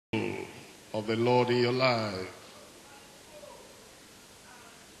of the Lord in your life.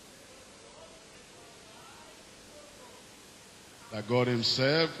 That God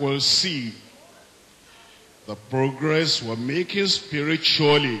himself will see the progress we're making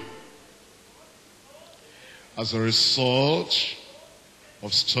spiritually as a result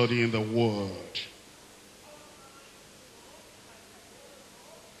of studying the Word.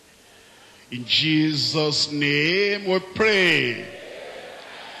 In Jesus' name we pray.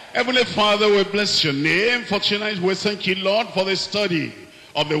 Heavenly Father, we bless your name for tonight. We thank you, Lord, for the study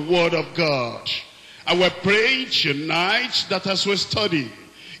of the Word of God. And we're praying tonight that as we study,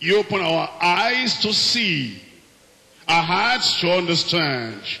 you open our eyes to see, our hearts to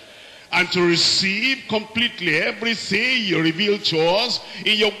understand, and to receive completely everything you reveal to us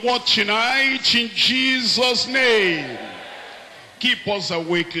in your word tonight, in Jesus' name. Keep us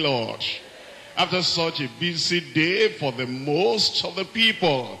awake, Lord. After such a busy day for the most of the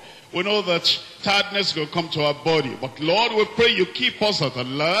people, we know that tiredness will come to our body. But Lord, we pray you keep us at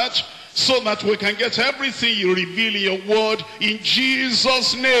alert so that we can get everything you reveal in your word in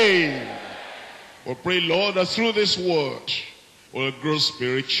Jesus' name. We pray, Lord, that through this word we'll grow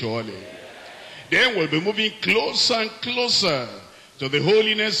spiritually. Then we'll be moving closer and closer to the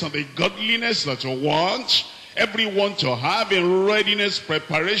holiness and the godliness that you want everyone to have in readiness,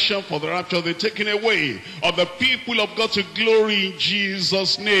 preparation for the rapture, the taking away of the people of God to glory in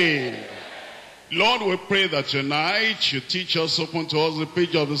Jesus' name. Lord, we pray that tonight you teach us, open to us the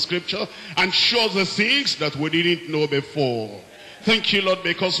page of the scripture and show us the things that we didn't know before. Thank you, Lord,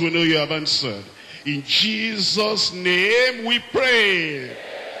 because we know you have answered. In Jesus' name we pray.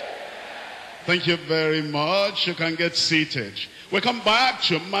 Thank you very much. You can get seated. We come back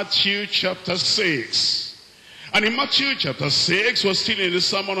to Matthew chapter 6. And in Matthew chapter 6, we're still in the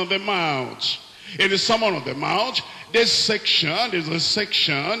Sermon on the Mount. In the Sermon on the Mount, this section is a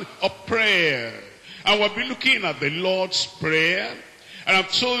section of prayer. And we'll be looking at the Lord's Prayer. And I've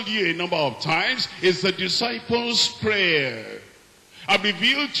told you a number of times, it's the disciples' prayer. I've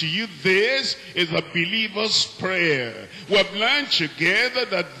revealed to you this is the believer's prayer. We have learned together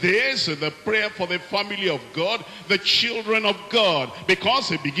that this is the prayer for the family of God, the children of God.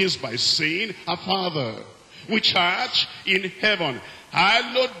 Because it begins by saying, Our Father, which art in heaven,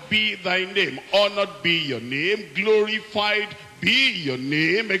 hallowed be thy name, honored be your name, glorified be your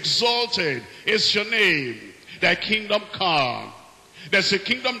name, exalted is your name. Thy kingdom come. There's a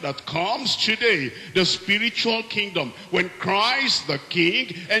kingdom that comes today, the spiritual kingdom, when Christ the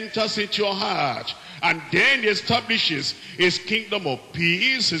King enters into your heart. And then he establishes his kingdom of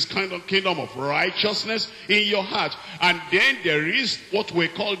peace, his kind of kingdom of righteousness in your heart. And then there is what we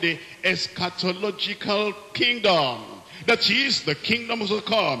call the eschatological kingdom. That is the kingdom to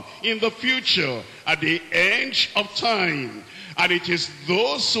come in the future at the end of time. And it is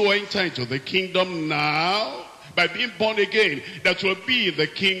those who enter into the kingdom now by being born again that will be in the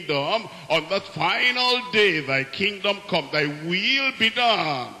kingdom on that final day. Thy kingdom come, thy will be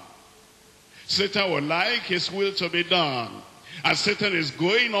done. Satan would like his will to be done. And Satan is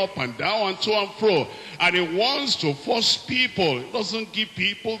going up and down and to and fro. And he wants to force people. He doesn't give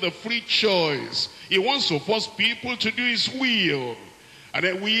people the free choice. He wants to force people to do his will. And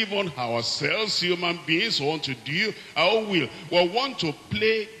then we even ourselves, human beings, want to do our will. We want to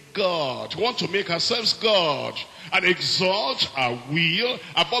play God. We want to make ourselves God and exalt our will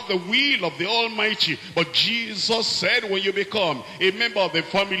above the will of the Almighty. But Jesus said, when you become a member of the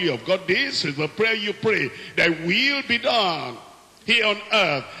family of God, this is the prayer you pray. Thy will be done here on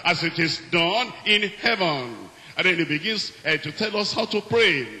earth as it is done in heaven. And then he begins to tell us how to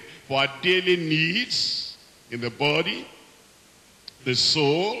pray for our daily needs in the body, the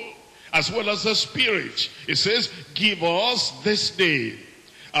soul, as well as the spirit. He says, give us this day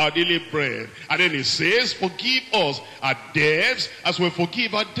our daily bread. And then he says, forgive us our debts as we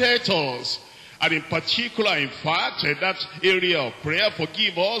forgive our debtors. And in particular, in fact, in that area of prayer,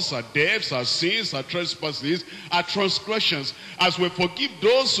 forgive us our debts, our sins, our trespasses, our transgressions, as we forgive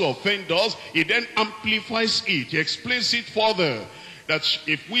those who offend us. He then amplifies it. He explains it further. That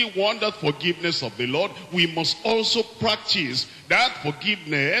if we want that forgiveness of the Lord, we must also practice that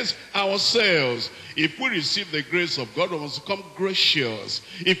forgiveness ourselves. If we receive the grace of God, we must become gracious.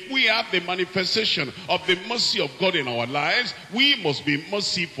 If we have the manifestation of the mercy of God in our lives, we must be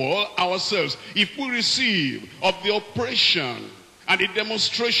merciful ourselves. If we receive of the oppression and the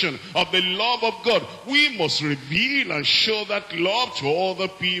demonstration of the love of God. We must reveal and show that love to other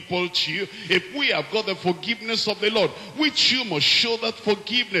people too. If we have got the forgiveness of the Lord, we too must show that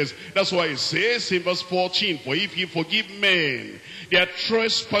forgiveness. That's why it says in verse 14, for if you forgive men their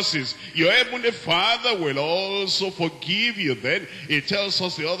trespasses, your heavenly Father will also forgive you. Then it tells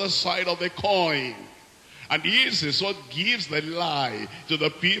us the other side of the coin. And this is what gives the lie to the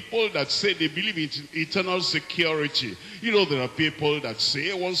people that say they believe in eternal security. You know, there are people that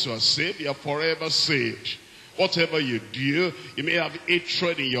say once you are saved, you are forever saved. Whatever you do, you may have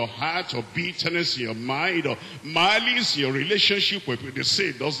hatred in your heart, or bitterness in your mind, or malice in your relationship with people. They say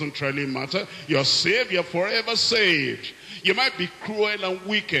it doesn't really matter. You're saved, you're forever saved. You might be cruel and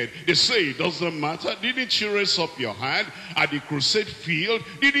wicked. They say it doesn't matter. Didn't you raise up your hand at the crusade field?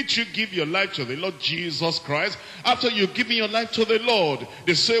 Didn't you give your life to the Lord Jesus Christ? After you've given your life to the Lord,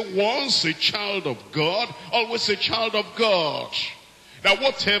 they say once a child of God, always a child of God. That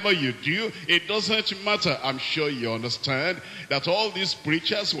whatever you do, it doesn't matter. I'm sure you understand that all these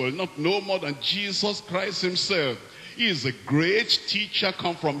preachers will not know more than Jesus Christ himself. He is a great teacher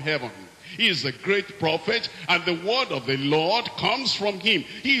come from heaven. He is a great prophet, and the word of the Lord comes from him.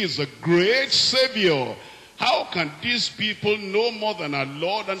 He is a great Savior. How can these people know more than our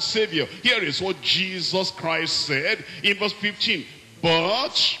Lord and Savior? Here is what Jesus Christ said in verse 15.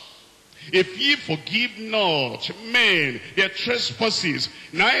 But if ye forgive not men their trespasses,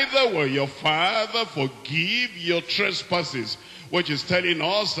 neither will your Father forgive your trespasses. Which is telling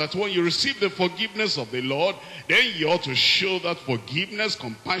us that when you receive the forgiveness of the Lord, then you ought to show that forgiveness,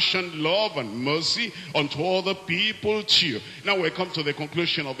 compassion, love, and mercy unto other people too. Now we come to the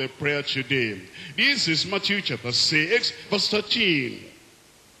conclusion of the prayer today. This is Matthew chapter 6, verse 13.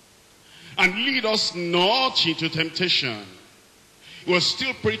 And lead us not into temptation. We'll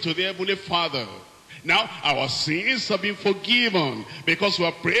still pray to the Heavenly Father. Now our sins have been forgiven because we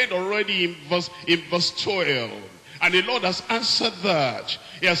have prayed already in verse 12. And the Lord has answered that.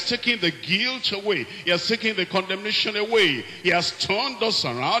 He has taken the guilt away. He has taken the condemnation away. He has turned us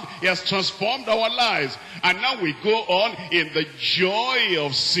around. He has transformed our lives. And now we go on in the joy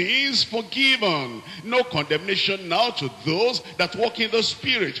of sins forgiven. No condemnation now to those that walk in the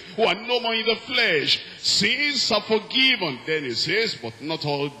Spirit, who are no more in the flesh. Sins are forgiven. Then he says, but not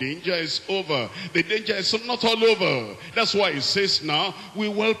all danger is over. The danger is not all over. That's why he says now, we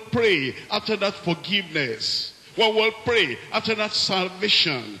will pray after that forgiveness. Well, we'll pray after that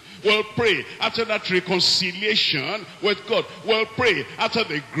salvation. We'll pray after that reconciliation with God. We'll pray after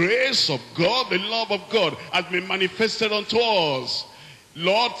the grace of God, the love of God has been manifested unto us.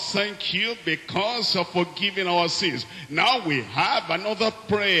 Lord, thank you because of forgiving our sins. Now we have another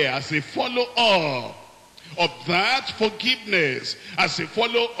prayer as a follow-up of that forgiveness, as a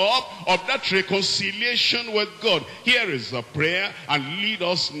follow-up of that reconciliation with God. Here is the prayer: and lead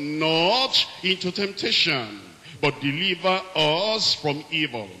us not into temptation, but deliver us from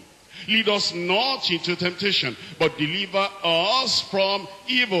evil. Lead us not into temptation, but deliver us from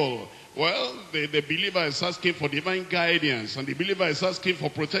evil. Well, the believer is asking for divine guidance, and the believer is asking for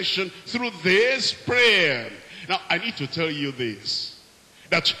protection through this prayer. Now, I need to tell you this,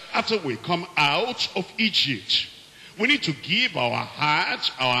 that after we come out of Egypt, we need to give our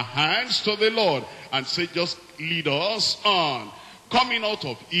heart, our hands to the Lord, and say, just lead us on. Coming out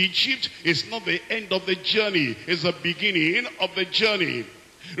of Egypt is not the end of the journey. It's the beginning of the journey.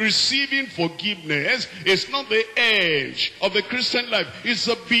 Receiving forgiveness is not the end of the Christian life. It's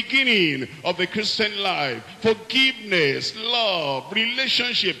the beginning of the Christian life. Forgiveness, love,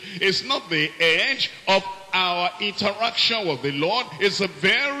 relationship is not the end of our interaction with the Lord. It's the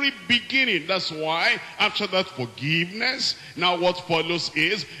very beginning. That's why after that forgiveness, now what follows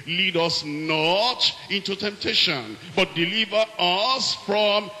is, lead us not into temptation, but deliver us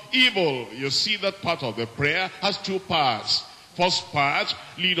from evil. You see, that part of the prayer has two parts. First part,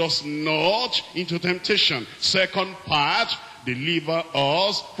 lead us not into temptation. Second part, deliver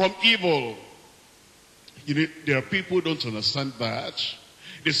us from evil. You know, there are people who don't understand that.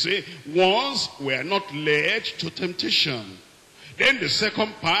 They say, once we are not led to temptation, then the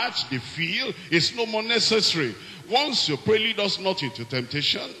second part, they feel, is no more necessary. Once you pray, lead us not into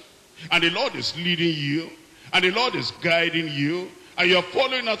temptation, and the Lord is leading you, and the Lord is guiding you, and you're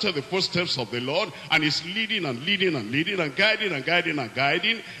following after the footsteps of the Lord, and he's leading and leading and leading and guiding and guiding and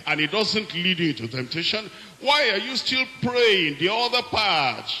guiding, and he doesn't lead you into temptation. Why are you still praying the other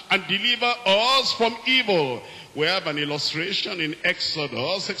part? And deliver us from evil. We have an illustration in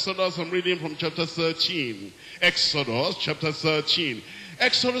Exodus, I'm reading from chapter 13. Exodus chapter 13.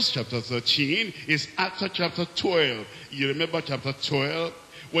 Exodus chapter 13 is after chapter 12. You remember chapter 12?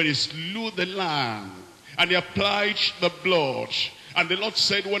 When he slew the lamb, and he applied the blood. And the Lord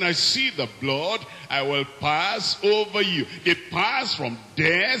said, when I see the blood, I will pass over you. They passed from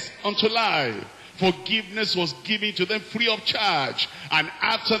death unto life. Forgiveness was given to them free of charge. And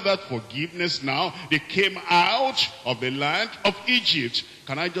after that forgiveness now, they came out of the land of Egypt.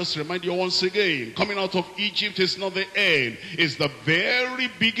 Can I just remind you once again, coming out of Egypt is not the end, it's the very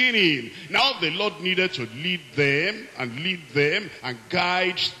beginning. Now the Lord needed to lead them and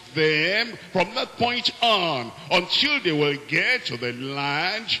guide them from that point on until they will get to the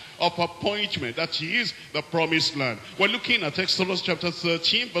land of appointment, that is the promised land. We're looking at Exodus chapter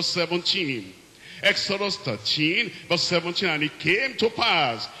 13 verse 17. Exodus 13 verse 17, and it came to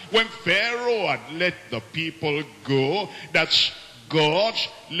pass when Pharaoh had let the people go, that God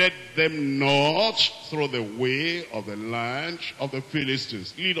led them not through the way of the land of the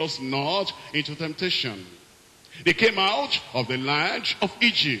Philistines. Lead us not into temptation. They came out of the land of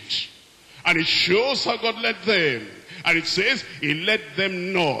Egypt. And it shows how God led them. And it says, he led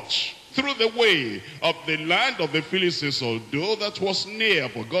them not through the way of the land of the Philistines, although that was near.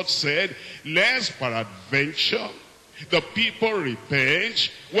 For God said, lest peradventure the people repent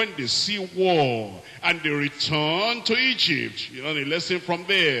when they see war, and they return to Egypt. You know the lesson from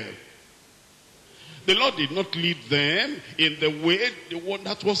there. The Lord did not lead them in the way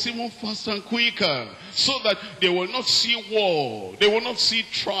that was even faster and quicker, so that they will not see war, they will not see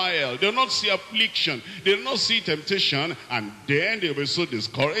trial, they will not see affliction, they will not see temptation, and then they will be so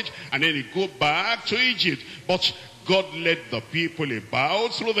discouraged, and then they go back to Egypt. But God led the people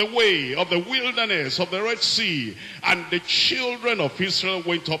about through the way of the wilderness of the Red Sea. And the children of Israel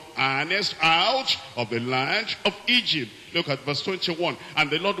went up earnest out of the land of Egypt. Look at verse 21.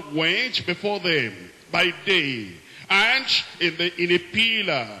 And the Lord went before them by day, and in a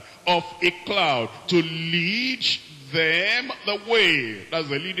pillar of a cloud, to lead them the way. That's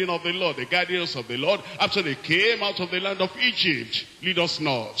the leading of the Lord, the guidance of the Lord. After they came out of the land of Egypt, lead us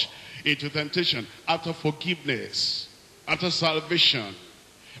not into temptation. After forgiveness, after salvation,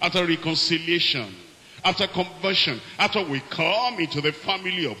 after reconciliation, after conversion, after we come into the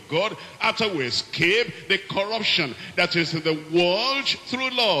family of God, after we escape the corruption that is in the world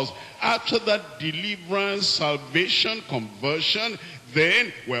through laws, after that deliverance, salvation, conversion,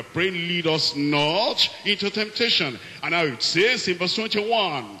 then we're praying, lead us not into temptation. And now it says in verse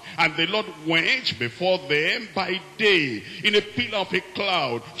 21, and the Lord went before them by day in a pillar of a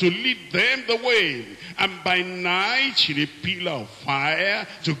cloud to lead them the way, and by night in a pillar of fire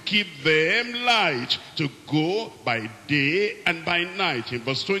to give them light, to go by day and by night. In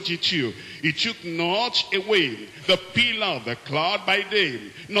verse 22, he took not away the pillar of the cloud by day,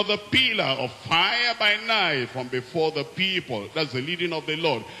 nor the pillar of fire by night from before the people. That's the leading of the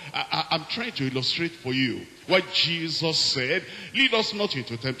Lord. I'm trying to illustrate for you what Jesus said, lead us not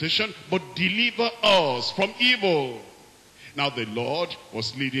into temptation, but deliver us from evil. Now the Lord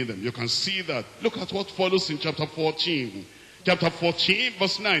was leading them. You can see that. Look at what follows in chapter 14. Chapter 14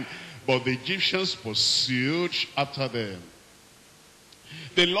 verse 9. But the Egyptians pursued after them.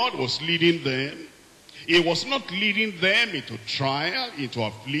 The Lord was leading them. He was not leading them into trial, into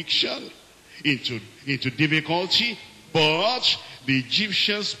affliction, into difficulty, but the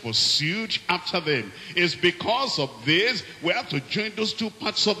Egyptians pursued after them. It's because of this we have to join those two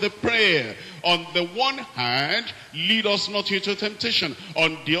parts of the prayer. On the one hand, lead us not into temptation.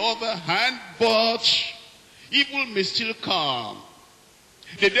 On the other hand, but evil may still come.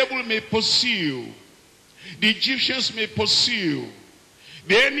 The devil may pursue. The Egyptians may pursue.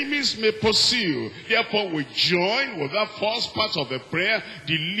 The enemies may pursue. Therefore we join with that first part of the prayer,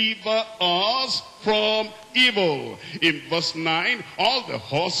 deliver us from evil. In verse 9, all the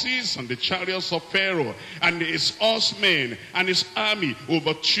horses and the chariots of Pharaoh and his horsemen and his army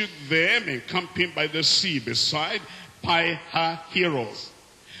overtook them encamping by the sea beside Pi-hahiroth,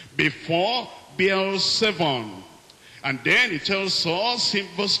 before Baal-Zephon. And then it tells us in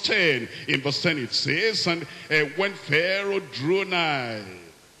verse 10. In verse 10 it says, and when Pharaoh drew nigh,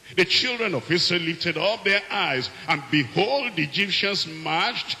 the children of Israel lifted up their eyes, and behold, the Egyptians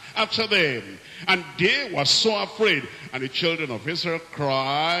marched after them. And they were so afraid. And the children of Israel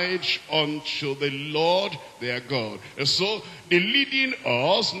cried unto the Lord their God. And so the leading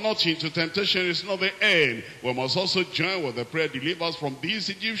us not into temptation is not the end. We must also join with the prayer, deliver us from these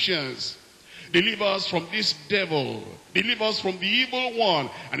Egyptians. Deliver us from this devil. Deliver us from the evil one.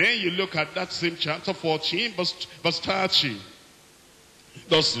 And then you look at that same chapter 14, verse 30.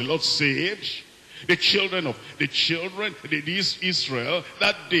 Thus the Lord said, The children of Israel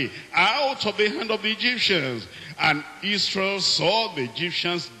that day out of the hand of the Egyptians. And Israel saw the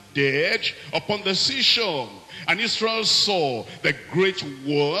Egyptians dead upon the seashore. And Israel saw the great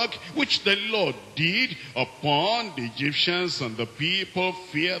work which the Lord did upon the Egyptians, and the people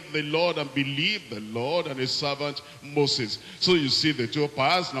feared the Lord and believed the Lord and his servant Moses. So you see the two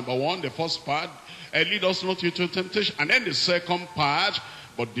parts. Number one, the first part, lead us not into temptation. And then the second part,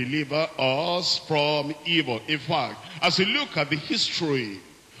 but deliver us from evil. In fact, as you look at the history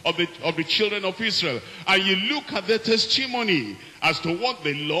of the children of Israel, and you look at their testimony as to what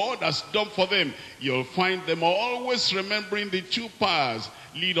the Lord has done for them, you'll find them always remembering the two parts.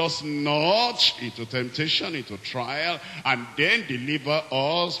 Lead us not into temptation, into trial, and then deliver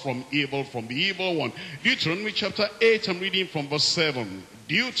us from evil, from the evil one. Deuteronomy chapter 8, I'm reading from verse 7.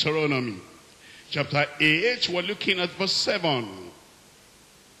 Deuteronomy chapter 8, we're looking at verse 7.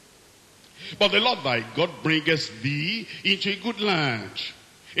 But the Lord thy God bringeth thee into a good land,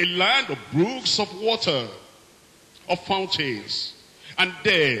 a land of brooks of water, of fountains, and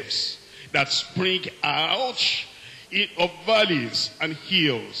depths that spring out of valleys and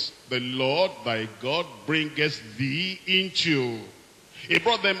hills. The Lord thy God bringeth thee into. He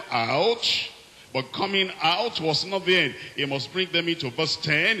brought them out, but coming out was not the end. He must bring them into. Verse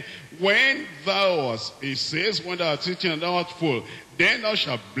 10, when thou art, he says, when thou art eaten and thou art full, then thou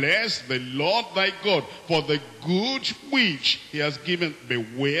shalt bless the Lord thy God for the good which he has given.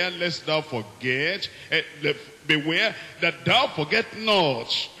 Beware lest thou forget, beware that thou forget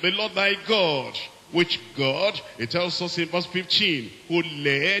not the Lord thy God, which God, it tells us in verse 15, who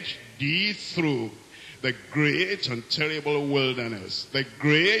led thee through the great and terrible wilderness. The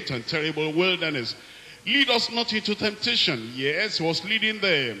great and terrible wilderness. Lead us not into temptation. Yes, he was leading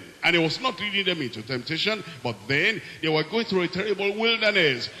them. And he was not leading them into temptation, but then they were going through a terrible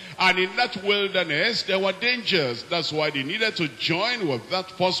wilderness. And in that wilderness, there were dangers. That's why they needed to join with that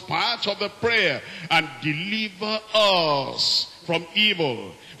first part of the prayer. And deliver us from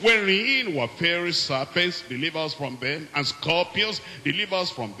evil. Wherein were fiery serpents, deliver us from them. And scorpions, deliver us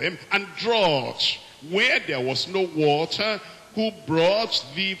from them. And drought, where there was no water, who brought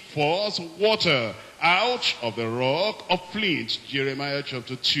thee forth water out of the rock of flint. Jeremiah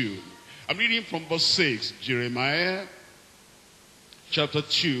chapter 2. I'm reading from verse 6. Jeremiah chapter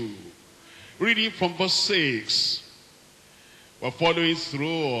 2. Reading from verse 6. We're following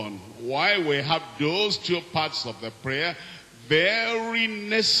through on why we have those two parts of the prayer. Very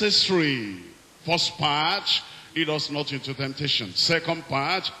necessary. First part, lead us not into temptation. Second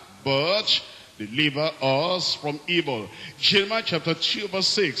part, but deliver us from evil. Jeremiah chapter 2 verse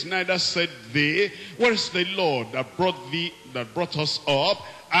 6. Neither said they, where is the Lord that brought us up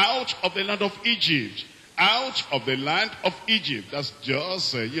out of the land of Egypt? Out of the land of Egypt. That's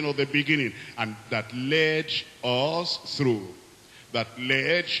just, the beginning. And that led us through. That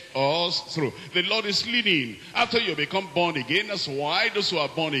led us through. The Lord is leading. After you become born again, that's why those who are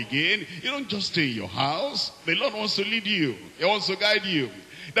born again, you don't just stay in your house. The Lord wants to lead you. He wants to guide you.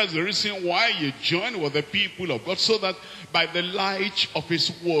 That's the reason why you join with the people of God, so that by the light of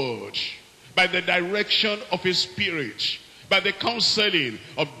his word, by the direction of his spirit, by the counseling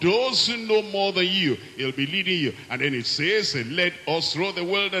of those who know more than you, he'll be leading you. And then it says, he led us through the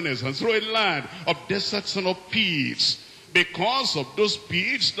wilderness and through a land of deserts and of pits. Because of those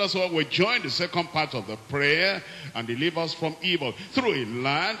pits, that's why we join the second part of the prayer, and deliver us from evil. Through a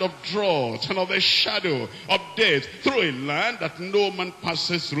land of drought and of the shadow of death. Through a land that no man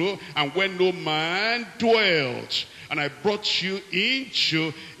passes through, and where no man dwelt. And I brought you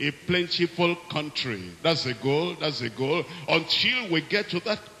into a plentiful country. That's the goal, that's the goal. Until we get to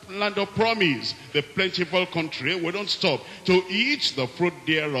that land of promise, the plentiful country, we don't stop to eat the fruit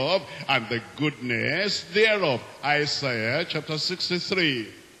thereof and the goodness thereof. Isaiah chapter 63.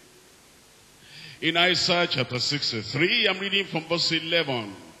 In Isaiah chapter 63, I'm reading from verse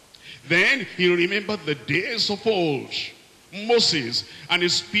 11. Then he remembered the days of old, Moses and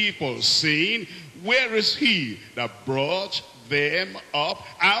his people, saying, where is he that brought them up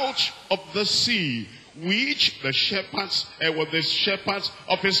out of the sea, which the shepherds were the shepherds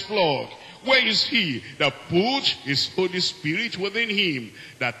of his flock? Where is he that put his Holy Spirit within him,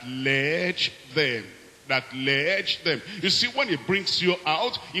 that led them? That led them. You see, when he brings you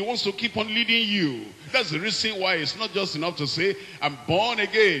out, he wants to keep on leading you. That's the reason why it's not just enough to say, I'm born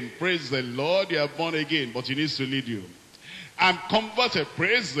again. Praise the Lord, you are born again. But he needs to lead you. I'm converted.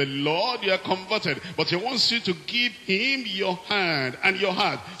 Praise the Lord, you are converted. But he wants you to give him your hand and your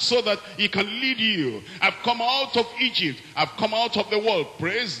heart so that he can lead you. I've come out of Egypt. I've come out of the world.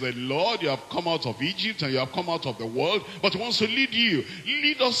 Praise the Lord, you have come out of Egypt and you have come out of the world. But he wants to lead you.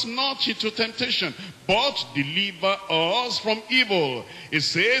 Lead us not into temptation, but deliver us from evil. It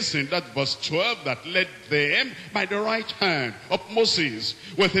says in that verse 12 that led them by the right hand of Moses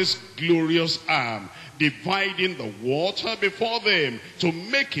with his glorious arm, dividing the water before them, to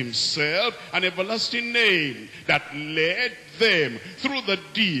make himself an everlasting name, that led them through the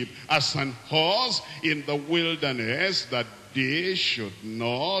deep as an horse in the wilderness, that they should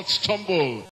not stumble.